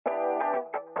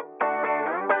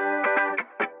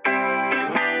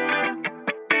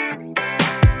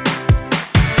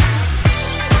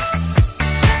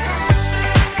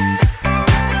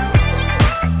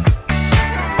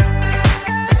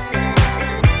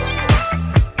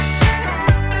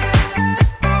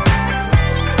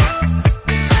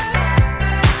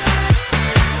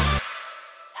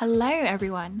Hello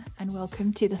everyone and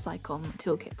welcome to the SciComm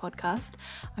Toolkit podcast.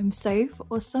 I'm Soph,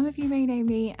 or some of you may know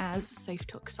me as Soph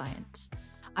Talk Science.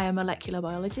 I am a molecular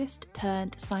biologist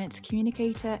turned science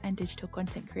communicator and digital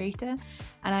content creator,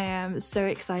 and I am so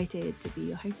excited to be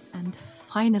your host and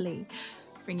finally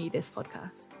bring you this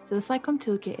podcast. So the SciComm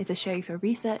Toolkit is a show for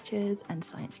researchers and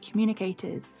science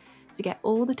communicators to get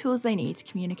all the tools they need to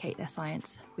communicate their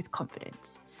science with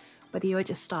confidence. Whether you are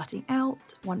just starting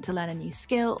out, want to learn a new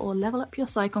skill, or level up your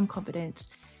SciComm confidence,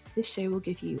 this show will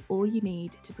give you all you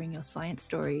need to bring your science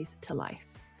stories to life.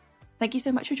 Thank you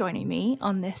so much for joining me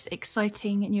on this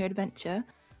exciting new adventure.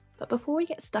 But before we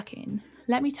get stuck in,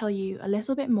 let me tell you a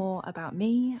little bit more about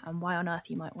me and why on earth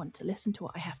you might want to listen to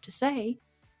what I have to say,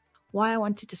 why I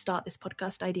wanted to start this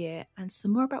podcast idea, and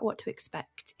some more about what to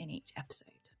expect in each episode.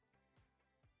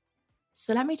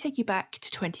 So let me take you back to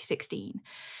 2016.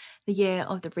 The year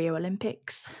of the Rio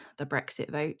Olympics, the Brexit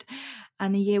vote,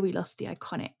 and the year we lost the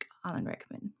iconic Alan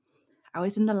Rickman. I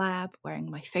was in the lab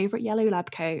wearing my favourite yellow lab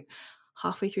coat,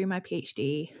 halfway through my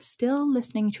PhD, still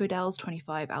listening to Adele's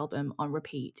 25 album on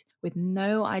repeat, with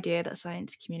no idea that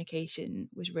science communication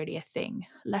was really a thing,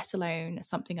 let alone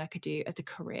something I could do as a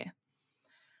career.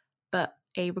 But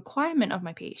a requirement of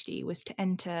my PhD was to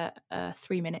enter a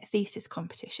 3-minute thesis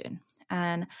competition,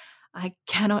 and I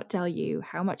cannot tell you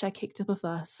how much I kicked up a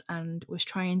fuss and was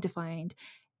trying to find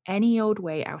any old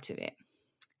way out of it.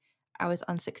 I was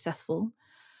unsuccessful,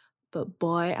 but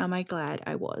boy, am I glad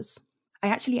I was. I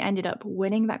actually ended up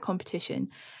winning that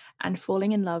competition and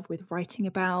falling in love with writing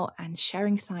about and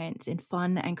sharing science in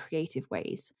fun and creative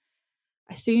ways.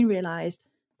 I soon realised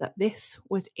that this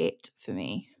was it for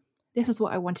me. This was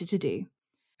what I wanted to do.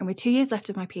 And with 2 years left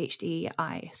of my PhD,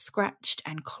 I scratched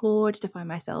and clawed to find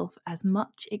myself as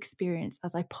much experience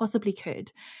as I possibly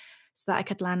could so that I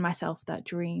could land myself that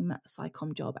dream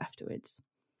SciComm job afterwards.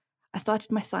 I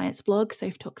started my science blog,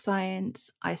 Soph Talk Science.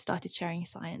 I started sharing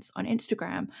science on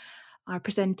Instagram. I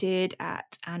presented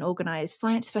at and organised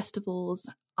science festivals.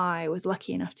 I was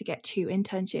lucky enough to get 2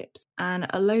 internships and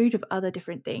a load of other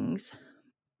different things.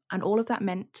 And all of that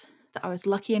meant that I was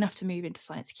lucky enough to move into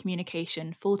science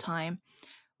communication full-time,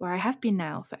 where I have been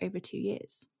now for over 2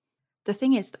 years. The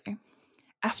thing is though,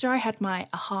 after I had my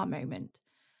aha moment,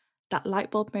 that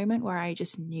light bulb moment where I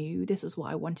just knew this was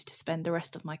what I wanted to spend the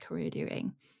rest of my career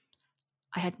doing,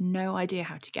 I had no idea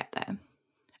how to get there.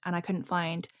 And I couldn't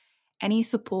find any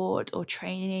support or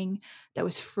training that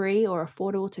was free or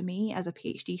affordable to me as a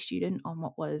PhD student on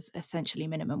what was essentially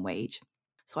minimum wage.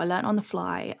 So I learned on the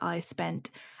fly. I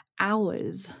spent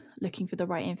hours looking for the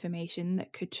right information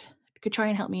that could try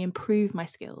and help me improve my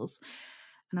skills.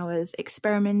 And I was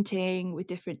experimenting with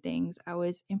different things. I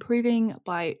was improving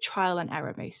by trial and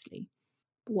error mostly.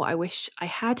 What I wish I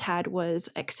had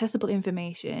was accessible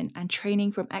information and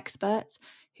training from experts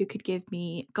who could give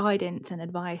me guidance and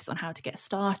advice on how to get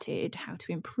started, how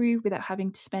to improve without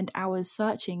having to spend hours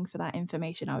searching for that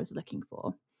information I was looking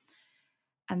for.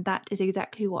 And that is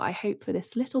exactly what I hope for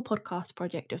this little podcast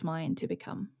project of mine to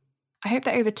become. I hope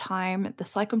that over time, the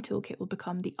SciComm Toolkit will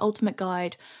become the ultimate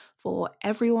guide for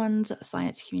everyone's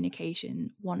science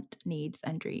communication want, needs,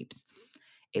 and dreams.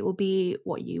 It will be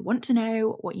what you want to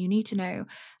know, what you need to know,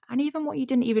 and even what you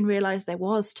didn't even realise there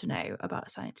was to know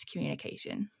about science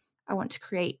communication. I want to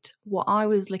create what I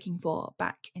was looking for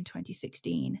back in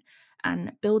 2016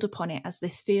 and build upon it as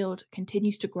this field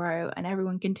continues to grow and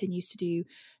everyone continues to do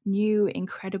new,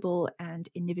 incredible, and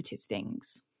innovative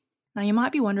things. Now, you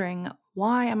might be wondering,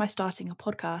 why am I starting a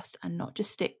podcast and not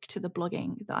just stick to the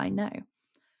blogging that I know?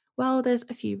 Well, there's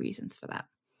a few reasons for that.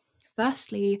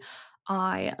 Firstly,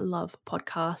 I love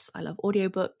podcasts, I love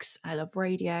audiobooks, I love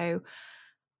radio.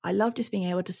 I love just being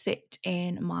able to sit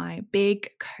in my big,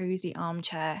 cozy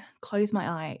armchair, close my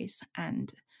eyes, and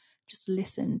just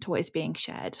listen to what is being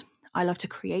shared. I love to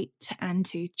create and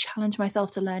to challenge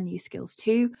myself to learn new skills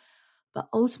too, but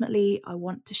ultimately, I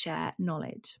want to share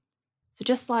knowledge. So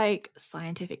just like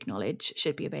scientific knowledge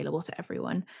should be available to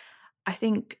everyone, I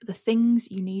think the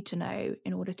things you need to know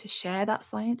in order to share that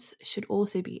science should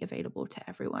also be available to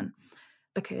everyone.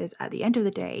 Because at the end of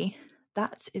the day,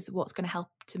 that is what's going to help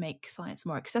to make science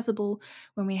more accessible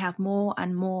when we have more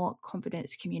and more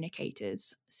confidence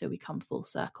communicators, so we come full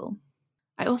circle.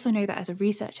 I also know that as a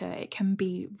researcher, it can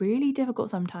be really difficult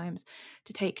sometimes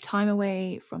to take time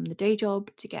away from the day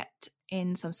job to get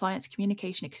in some science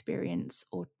communication experience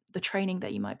or the training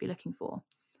that you might be looking for.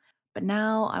 But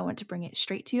now I want to bring it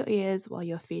straight to your ears while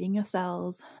you're feeding your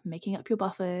cells, making up your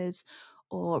buffers,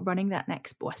 or running that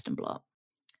next Western blot.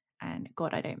 And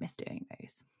God, I don't miss doing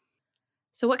those.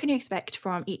 So what can you expect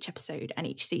from each episode and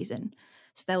each season?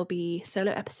 So there'll be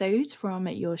solo episodes from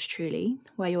yours truly,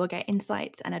 where you will get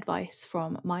insights and advice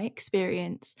from my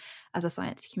experience as a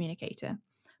science communicator,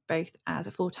 both as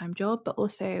a full-time job, but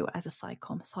also as a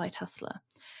SciComm side hustler.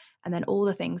 And then all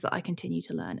the things that I continue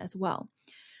to learn as well.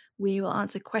 We will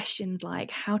answer questions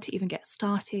like how to even get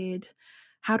started,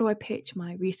 how do I pitch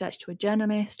my research to a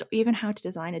journalist, or even how to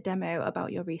design a demo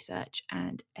about your research,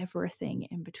 and everything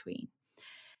in between.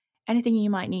 Anything you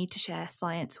might need to share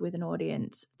science with an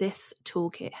audience, this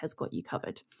toolkit has got you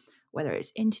covered. Whether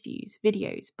it's interviews,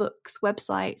 videos, books,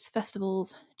 websites,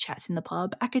 festivals, chats in the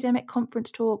pub, academic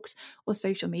conference talks, or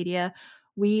social media,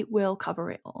 we will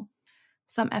cover it all.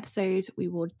 Some episodes we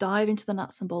will dive into the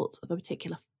nuts and bolts of a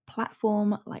particular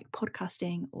platform like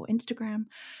podcasting or Instagram,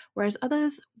 whereas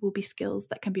others will be skills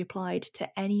that can be applied to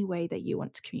any way that you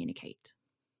want to communicate.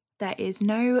 There is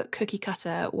no cookie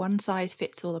cutter, one size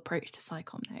fits all approach to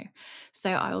SciComm though. So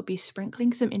I will be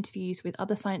sprinkling some interviews with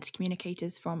other science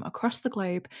communicators from across the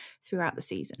globe throughout the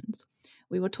seasons.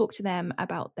 We will talk to them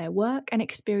about their work and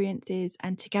experiences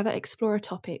and together explore a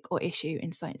topic or issue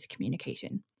in science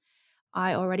communication.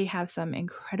 I already have some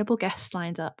incredible guests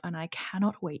lined up and I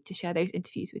cannot wait to share those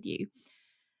interviews with you.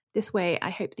 This way,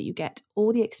 I hope that you get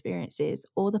all the experiences,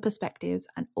 all the perspectives,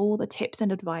 and all the tips and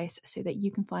advice so that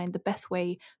you can find the best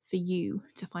way for you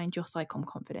to find your SciComm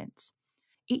confidence.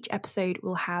 Each episode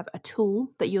will have a tool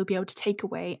that you'll be able to take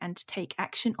away and take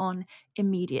action on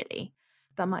immediately.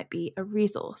 That might be a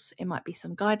resource, it might be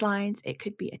some guidelines, it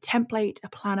could be a template, a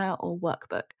planner, or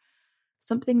workbook.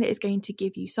 Something that is going to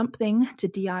give you something to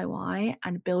DIY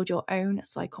and build your own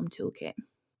SciComm toolkit.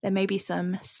 There may be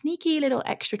some sneaky little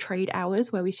extra trade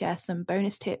hours where we share some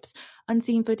bonus tips,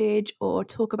 unseen footage, or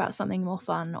talk about something more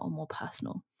fun or more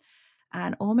personal.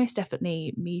 And almost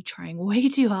definitely me trying way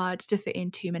too hard to fit in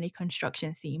too many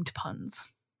construction-themed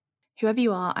puns. Whoever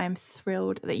you are, I am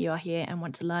thrilled that you are here and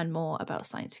want to learn more about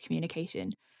science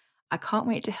communication. I can't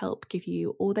wait to help give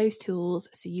you all those tools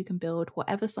so you can build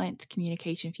whatever science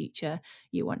communication future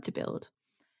you want to build.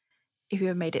 If you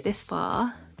have made it this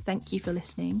far, thank you for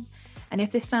listening. And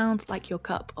if this sounds like your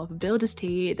cup of builder's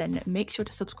tea, then make sure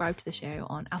to subscribe to the show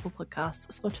on Apple Podcasts,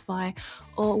 Spotify,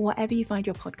 or wherever you find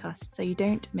your podcasts so you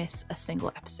don't miss a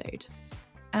single episode.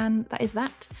 And that is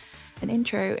that, an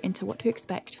intro into what to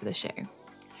expect for the show.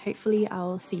 Hopefully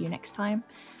I'll see you next time,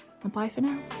 and bye for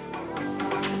now.